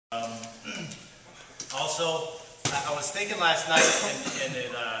Also, I was thinking last night, and it,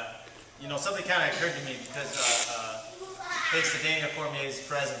 you know, something kind of occurred to me because thanks to Daniel Cormier's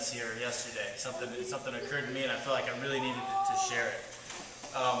presence here yesterday, something occurred to me, and I feel like I really needed to share it.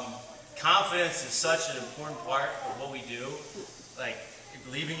 Confidence is such an important part of what we do. Like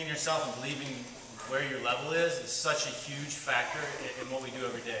believing in yourself and believing where your level is such a huge factor in what we do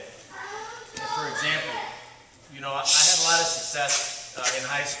every day. And for example, you know, I had a lot of success in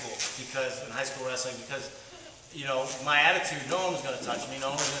high school wrestling because, you know, my attitude, no one was going to touch me,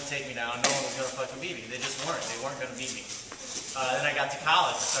 no one was going to take me down, no one was going to fucking beat me. They just weren't. They weren't going to beat me. Then I got to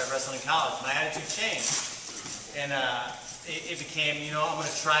college, I started wrestling in college. My attitude changed. And it became, you know, I'm going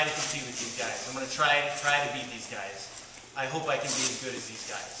to try to compete with these guys. I'm going to try to beat these guys. I hope I can be as good as these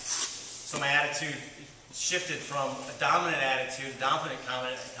guys. So my attitude shifted from a dominant attitude,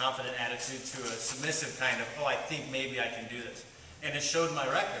 confident attitude to a submissive kind of, oh, I think maybe I can do this. And it showed my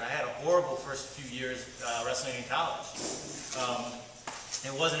record. I had a horrible first few years wrestling in college.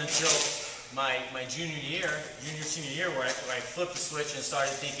 It wasn't until my senior year, where I flipped the switch and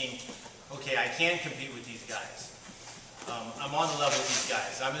started thinking, okay, I can compete with these guys. I'm on the level with these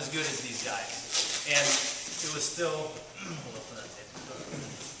guys. I'm as good as these guys. And it was still,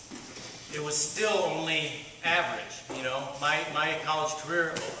 only average, you know. My college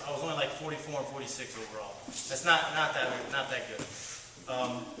career, I was only like 44 and 46 overall. That's not that good.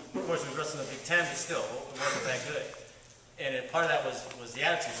 Of course, we wrestled in the Big Ten, but still, it wasn't that good. And part of that was the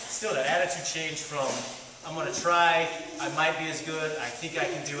attitude. But still, that attitude changed from, I'm going to try, I might be as good, I think I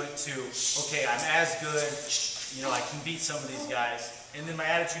can do it, to, okay, I'm as good, you know, I can beat some of these guys. And then my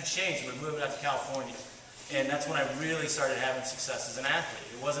attitude changed. We moved out to California. And that's when I really started having success as an athlete.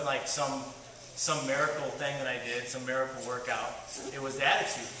 It wasn't like some miracle thing that I did, some miracle workout. It was the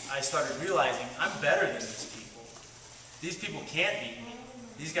attitude. I started realizing I'm better than these people. These people can't beat me.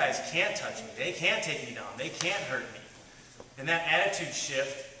 These guys can't touch me. They can't take me down. They can't hurt me. And that attitude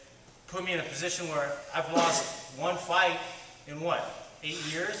shift put me in a position where I've lost one fight in what, 8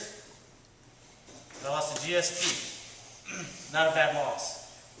 years? I lost to GSP. Not a bad loss.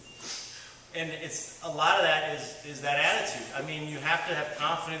 And it's a lot of that is that attitude. I mean, you have to have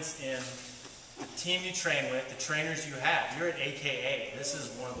confidence in the team you train with, the trainers you have. You're at AKA. This is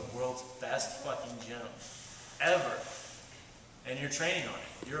one of the world's best fucking gyms ever. And you're training on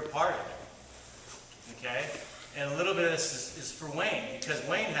it. You're a part of it. Okay? And a little bit of this is for Wayne, because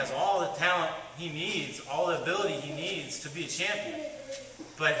Wayne has all the talent he needs, all the ability he needs to be a champion.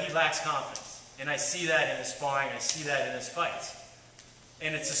 But he lacks confidence. And I see that in his sparring. I see that in his fights.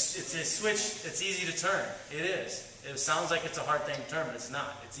 And it's a switch that's easy to turn. It is. It sounds like it's a hard thing to turn, but it's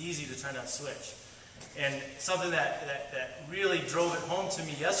not. It's easy to turn that switch. And something that really drove it home to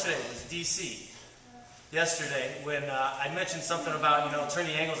me yesterday was DC. Yesterday, when I mentioned something about, you know,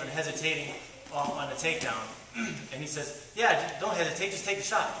 turning angles and hesitating on the takedown. And he says, yeah, don't hesitate, just take the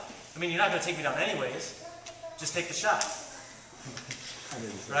shot. I mean, you're not going to take me down anyways. Just take the shot.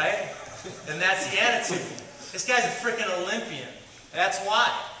 Right? And that's the attitude. This guy's a freaking Olympian. That's why.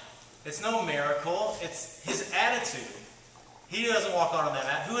 It's no miracle. It's his attitude. He doesn't walk out on that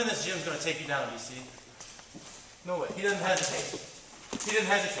mat. Who in this gym is going to take you down, DC? No way. He doesn't hesitate. He didn't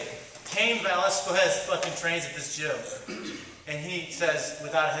hesitate. Cain Velasquez fucking trains at this gym. And he says,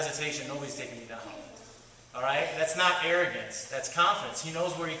 without hesitation, nobody's taking me down. Alright? That's not arrogance. That's confidence. He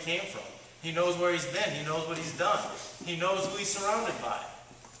knows where he came from. He knows where he's been. He knows what he's done. He knows who he's surrounded by.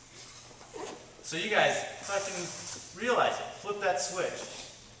 So you guys fucking realize it. Flip that switch.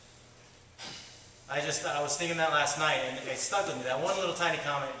 I was thinking that last night, and it stuck with me. That one little tiny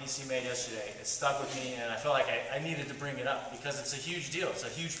comment DC made yesterday, it stuck with me, and I felt like I needed to bring it up because it's a huge deal. It's a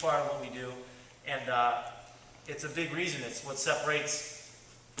huge part of what we do, and it's a big reason. It's what separates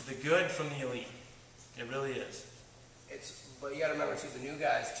the good from the elite. It really is. But you got to remember too, the new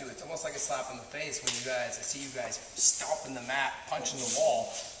guys too. It's almost like a slap in the face when I see you guys stomping the mat, punching the wall.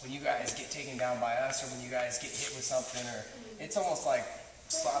 When you guys get taken down by us, or when you guys get hit with something, or it's almost like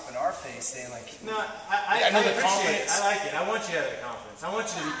slapping our face, saying like. No, I appreciate it. I like it. I want you to have that confidence. I want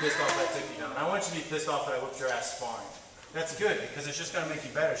you to be pissed off that I took you down. I want you to be pissed off that I whipped your ass sparring. That's good because it's just going to make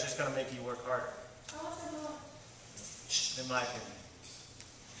you better. It's just going to make you work harder. In my opinion.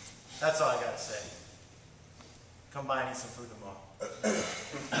 That's all I got to say. Come by and eat some food tomorrow.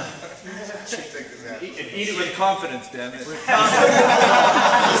 Eat it with confidence, damn it. With confidence.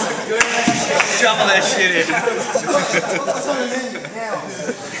 Shovel that shit in. What's on the menu now?